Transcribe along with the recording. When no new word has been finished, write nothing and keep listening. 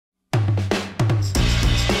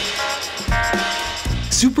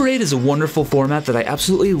Super 8 is a wonderful format that I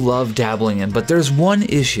absolutely love dabbling in, but there's one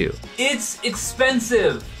issue. It's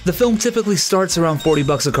expensive! The film typically starts around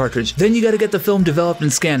 $40 a cartridge. Then you gotta get the film developed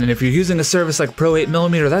and scanned, and if you're using a service like Pro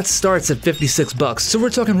 8mm, that starts at $56. So we're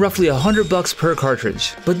talking roughly $100 per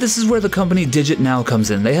cartridge. But this is where the company Digit Now comes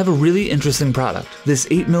in. They have a really interesting product, this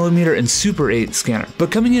 8mm and Super 8 scanner.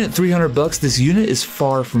 But coming in at $300, this unit is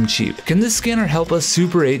far from cheap. Can this scanner help us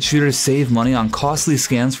Super 8 shooters save money on costly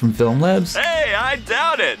scans from film labs? Hey, I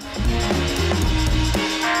doubt it!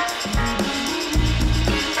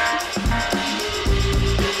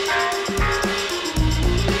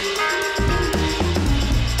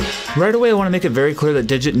 Right away, I want to make it very clear that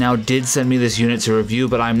Digit Now did send me this unit to review,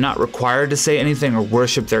 but I'm not required to say anything or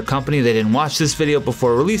worship their company. They didn't watch this video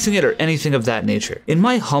before releasing it or anything of that nature. In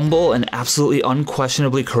my humble and absolutely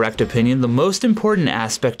unquestionably correct opinion, the most important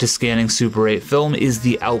aspect to scanning Super 8 film is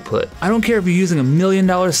the output. I don't care if you're using $1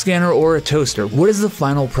 million scanner or a toaster, what does the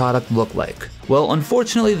final product look like? Well,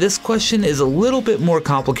 unfortunately, this question is a little bit more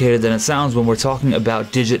complicated than it sounds when we're talking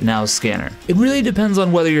about Digit Now's scanner. It really depends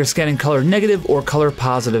on whether you're scanning color negative or color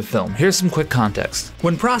positive film. Here's some quick context.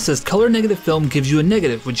 When processed, color negative film gives you a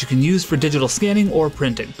negative, which you can use for digital scanning or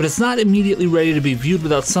printing, but it's not immediately ready to be viewed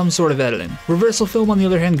without some sort of editing. Reversal film, on the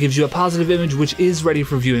other hand, gives you a positive image which is ready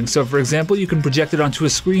for viewing, so for example, you can project it onto a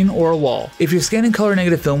screen or a wall. If you're scanning color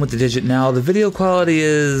negative film with the Digit Now, the video quality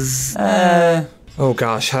is... oh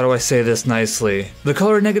gosh, how do I say this nicely? The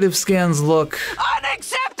color negative scans look...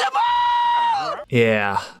 unacceptable!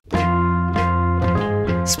 Yeah.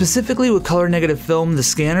 Specifically with color negative film, the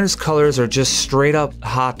scanner's colors are just straight up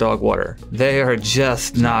hot dog water. They are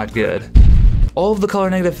just not good. All of the color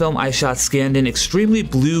negative film I shot scanned in extremely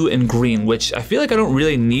blue and green, which I feel like I don't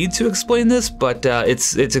really need to explain this, but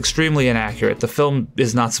it's extremely inaccurate. The film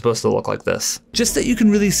is not supposed to look like this. Just that you can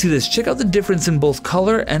really see this, check out the difference in both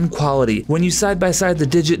color and quality when you side by side the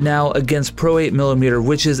Digit Now against Pro 8mm,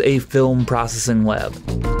 which is a film processing lab.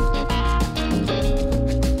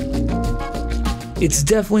 It's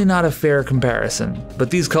definitely not a fair comparison,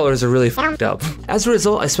 but these colors are really f***ed up. As a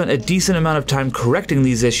result, I spent a decent amount of time correcting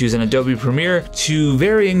these issues in Adobe Premiere to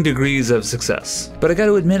varying degrees of success. But I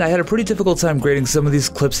gotta admit, I had a pretty difficult time grading some of these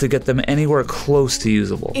clips to get them anywhere close to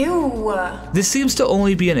usable. Ew. This seems to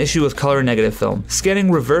only be an issue with color negative film.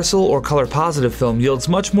 Scanning reversal or color positive film yields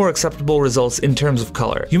much more acceptable results in terms of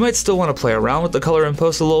color. You might still want to play around with the color in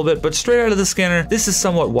post a little bit, but straight out of the scanner, this is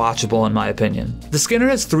somewhat watchable in my opinion. The scanner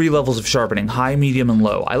has 3 levels of sharpening, high, medium, and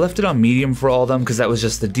low. I left it on medium for all of them because that was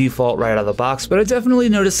just the default right out of the box, but I definitely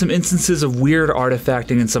noticed some instances of weird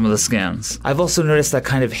artifacting in some of the scans. I've also noticed that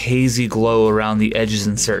kind of hazy glow around the edges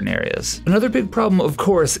in certain areas. Another big problem, of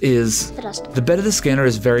course, is the bed of the scanner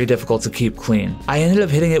is very difficult to keep clean. I ended up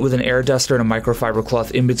hitting it with an air duster and a microfiber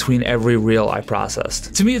cloth in between every reel I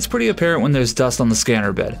processed. To me, it's pretty apparent when there's dust on the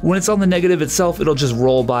scanner bed. When it's on the negative itself, it'll just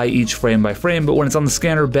roll by each frame by frame, but when it's on the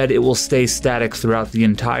scanner bed, it will stay static throughout the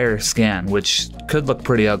entire scan, which could look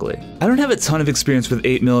pretty ugly. I don't have a ton of experience with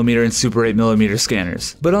 8mm and Super 8mm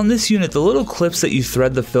scanners, but on this unit, the little clips that you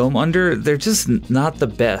thread the film under, they're just not the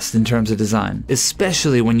best in terms of design,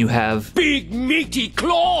 especially when you have big meaty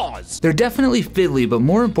claws! They're definitely fiddly, but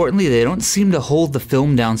more importantly, they don't seem to hold the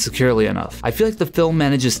film down securely enough. I feel like the film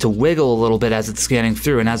manages to wiggle a little bit as it's scanning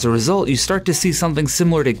through, and as a result, you start to see something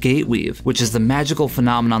similar to gate weave, which is the magical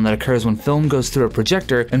phenomenon that occurs when film goes through a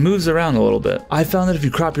projector and moves around a little bit. I found that if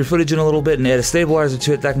you crop your footage in a little bit and add a stabilizer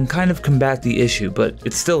to it, that can kind of combat the issue, but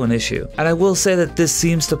it's still an issue. And I will say that this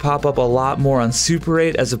seems to pop up a lot more on Super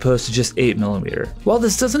 8 as opposed to just 8mm. While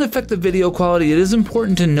this doesn't affect the video quality, it is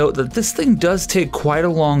important to note that this thing does take quite a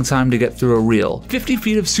long time to get through a reel. 50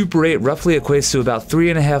 feet of Super 8 roughly equates to about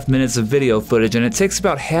 3.5 minutes of video footage, and it takes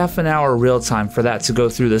about half an hour real time for that to go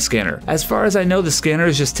through the scanner. As far as I know, the scanner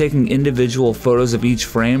is just taking individual photos of each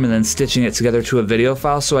frame and then stitching it together to a video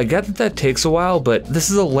file, so I get that that takes a while, but this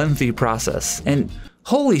is a lengthy process. And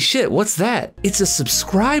holy shit, what's that? It's a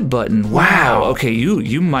subscribe button. Wow. Okay,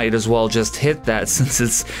 you might as well just hit that since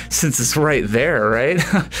it's right there, right?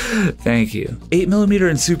 Thank you. 8mm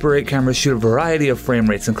and Super 8 cameras shoot a variety of frame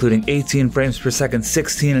rates, including 18 frames per second,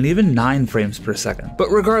 16, and even 9 frames per second. But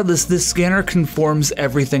regardless, this scanner conforms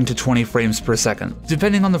everything to 20 frames per second.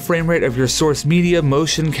 Depending on the frame rate of your source media,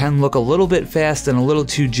 motion can look a little bit fast and a little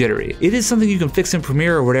too jittery. It is something you can fix in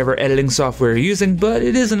Premiere or whatever editing software you're using, but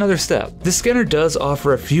it is another step. This scanner does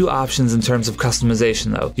offer a few options in terms of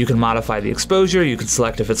customization though. You can modify the exposure, you can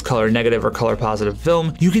select if it's color negative or color positive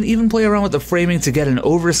film, you can even play around with the framing to get an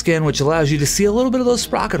overscan, which allows you to see a little bit of those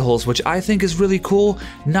sprocket holes, which I think is really cool.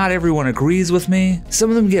 Not everyone agrees with me. Some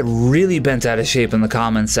of them get really bent out of shape in the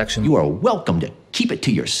comments section. You are welcome to keep it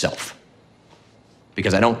to yourself,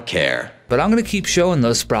 because I don't care. but I'm gonna keep showing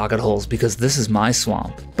those sprocket holes because this is my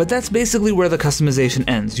swamp. But that's basically where the customization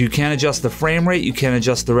ends. You can't adjust the frame rate, you can't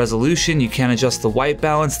adjust the resolution, you can't adjust the white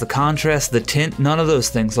balance, the contrast, the tint, none of those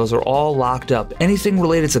things. Those are all locked up. Anything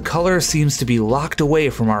related to color seems to be locked away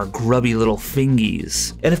from our grubby little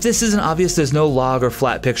fingies. And if this isn't obvious, there's no log or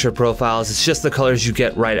flat picture profiles, it's just the colors you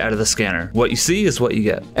get right out of the scanner. What you see is what you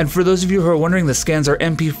get. And for those of you who are wondering, the scans are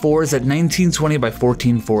MP4s at 1920 by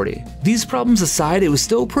 1440. These problems aside, it was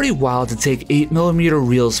still pretty wild to take 8mm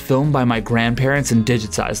reels filmed by my grandparents and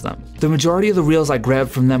digitize them. The majority of the reels I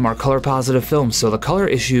grabbed from them are color positive films, so the color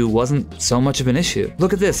issue wasn't so much of an issue.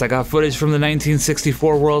 Look at this, I got footage from the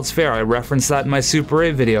 1964 World's Fair. I referenced that in my Super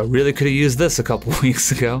 8 video. Really could have used this a couple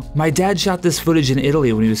weeks ago. My dad shot this footage in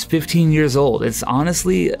Italy when he was 15 years old. It's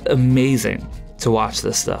honestly amazing to watch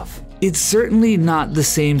this stuff. It's certainly not the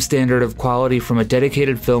same standard of quality from a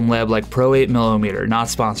dedicated film lab like Pro 8mm, not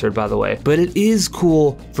sponsored by the way, but it is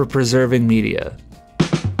cool for preserving media.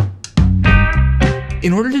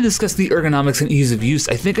 In order to discuss the ergonomics and ease of use,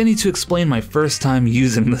 I think I need to explain my first time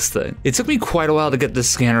using this thing. It took me quite a while to get this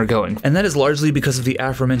scanner going, and that is largely because of the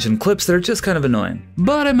aforementioned clips that are just kind of annoying.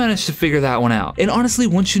 But I managed to figure that one out. And honestly,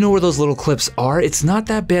 once you know where those little clips are, it's not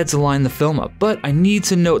that bad to line the film up, but I need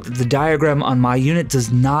to note that the diagram on my unit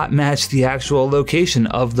does not match the actual location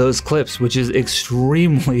of those clips, which is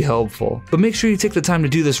extremely helpful. But make sure you take the time to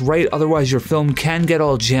do this right, otherwise your film can get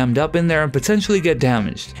all jammed up in there and potentially get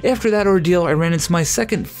damaged. After that ordeal, I ran into my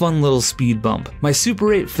second fun little speed bump. My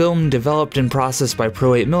Super 8 film, developed and processed by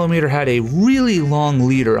Pro 8mm, had a really long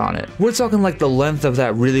leader on it. We're talking like the length of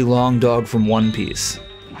that really long dog from One Piece.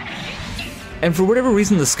 And for whatever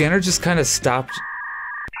reason, the scanner just kind of stopped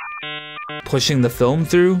pushing the film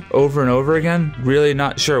through over and over again. Really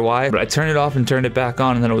not sure why, but I turned it off and turned it back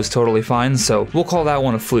on and then it was totally fine, so we'll call that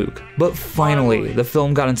one a fluke. But finally, the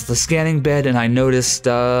film got into the scanning bed and I noticed,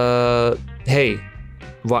 hey,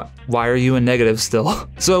 why are you in negative still?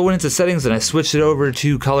 So I went into settings and I switched it over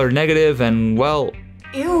to color negative and well...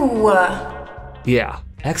 Ew. Yeah,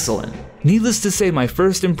 excellent. Needless to say, my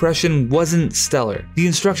first impression wasn't stellar. The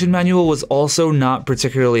instruction manual was also not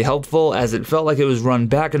particularly helpful, as it felt like it was run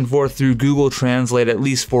back and forth through Google Translate at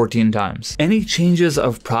least 14 times. Any changes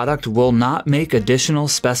of product will not make additional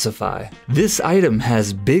specify. This item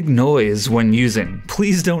has big noise when using.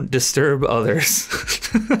 Please don't disturb others.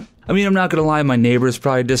 I mean, I'm not gonna lie, my neighbors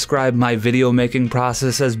probably describe my video making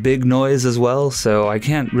process as big noise as well, so I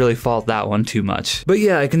can't really fault that one too much. But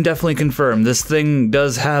yeah, I can definitely confirm, this thing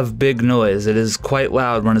does have big noise. It is quite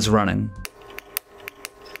loud when it's running.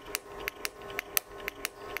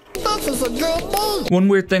 One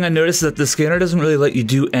weird thing I noticed is that the scanner doesn't really let you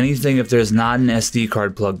do anything if there's not an SD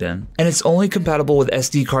card plugged in. And it's only compatible with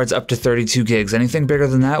SD cards up to 32 gigs. Anything bigger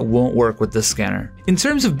than that won't work with this scanner. In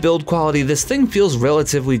terms of build quality, this thing feels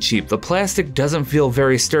relatively cheap. The plastic doesn't feel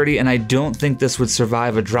very sturdy, and I don't think this would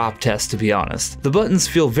survive a drop test, to be honest. The buttons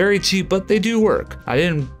feel very cheap, but they do work. I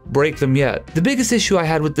didn't break them yet. The biggest issue I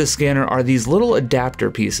had with this scanner are these little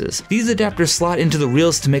adapter pieces. These adapters slot into the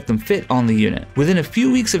reels to make them fit on the unit. Within a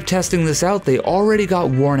few weeks of testing this out, they already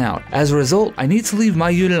got worn out. As a result, I need to leave my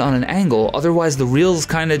unit on an angle, otherwise the reels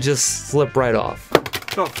kinda just slip right off.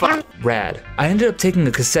 Oh, fuck. Rad. I ended up taking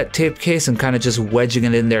a cassette tape case and kind of just wedging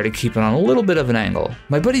it in there to keep it on a little bit of an angle.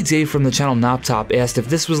 My buddy Dave from the channel Knoptop asked if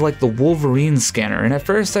this was like the Wolverine scanner, and at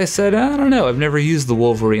first I said, I don't know, I've never used the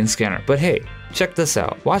Wolverine scanner, but hey, check this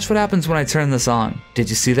out. Watch what happens when I turn this on. Did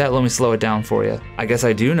you see that? Let me slow it down for you. I guess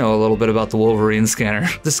I do know a little bit about the Wolverine scanner.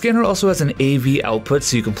 The scanner also has an AV output,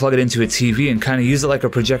 so you can plug it into a TV and kind of use it like a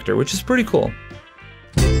projector, which is pretty cool.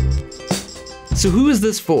 So who is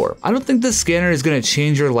this for? I don't think this scanner is going to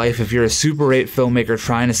change your life if you're a Super 8 filmmaker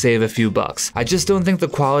trying to save a few bucks. I just don't think the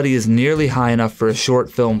quality is nearly high enough for a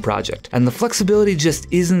short film project, and the flexibility just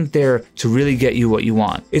isn't there to really get you what you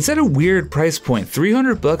want. It's at a weird price point.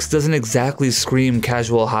 300 bucks doesn't exactly scream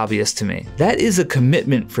casual hobbyist to me. That is a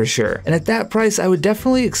commitment for sure, and at that price I would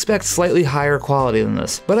definitely expect slightly higher quality than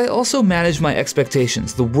this. But I also manage my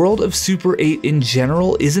expectations. The world of Super 8 in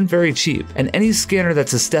general isn't very cheap, and any scanner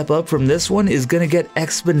that's a step up from this one is gonna get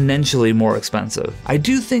exponentially more expensive. I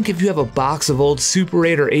do think if you have a box of old Super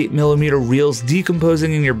 8 or 8mm reels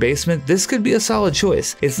decomposing in your basement, this could be a solid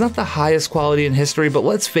choice. It's not the highest quality in history, but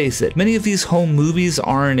let's face it, many of these home movies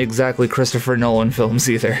aren't exactly Christopher Nolan films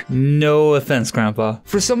either. No offense, Grandpa.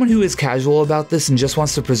 For someone who is casual about this and just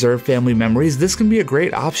wants to preserve family memories, this can be a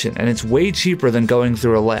great option, and it's way cheaper than going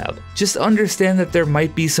through a lab. Just understand that there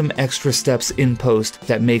might be some extra steps in post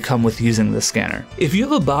that may come with using this scanner. If you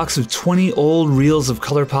have a box of 20 old old reels of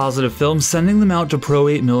color positive film, sending them out to Pro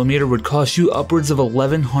 8mm would cost you upwards of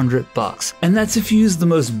 $1,100. And that's if you use the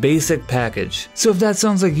most basic package. So if that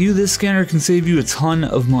sounds like you, this scanner can save you a ton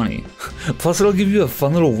of money. Plus it'll give you a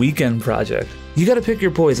fun little weekend project. You gotta pick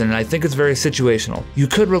your poison, and I think it's very situational. You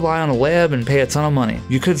could rely on a lab and pay a ton of money.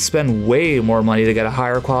 You could spend way more money to get a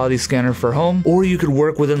higher quality scanner for home, or you could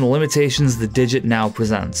work within the limitations the Digit now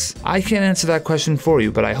presents. I can't answer that question for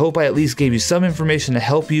you, but I hope I at least gave you some information to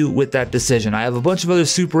help you with that decision. I have a bunch of other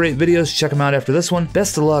Super 8 videos, check them out after this one.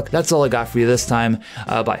 Best of luck, that's all I got for you this time.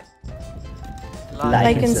 Bye.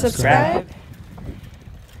 Like and subscribe.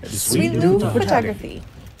 Sweet Lou Photography.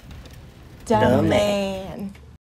 Dumb man.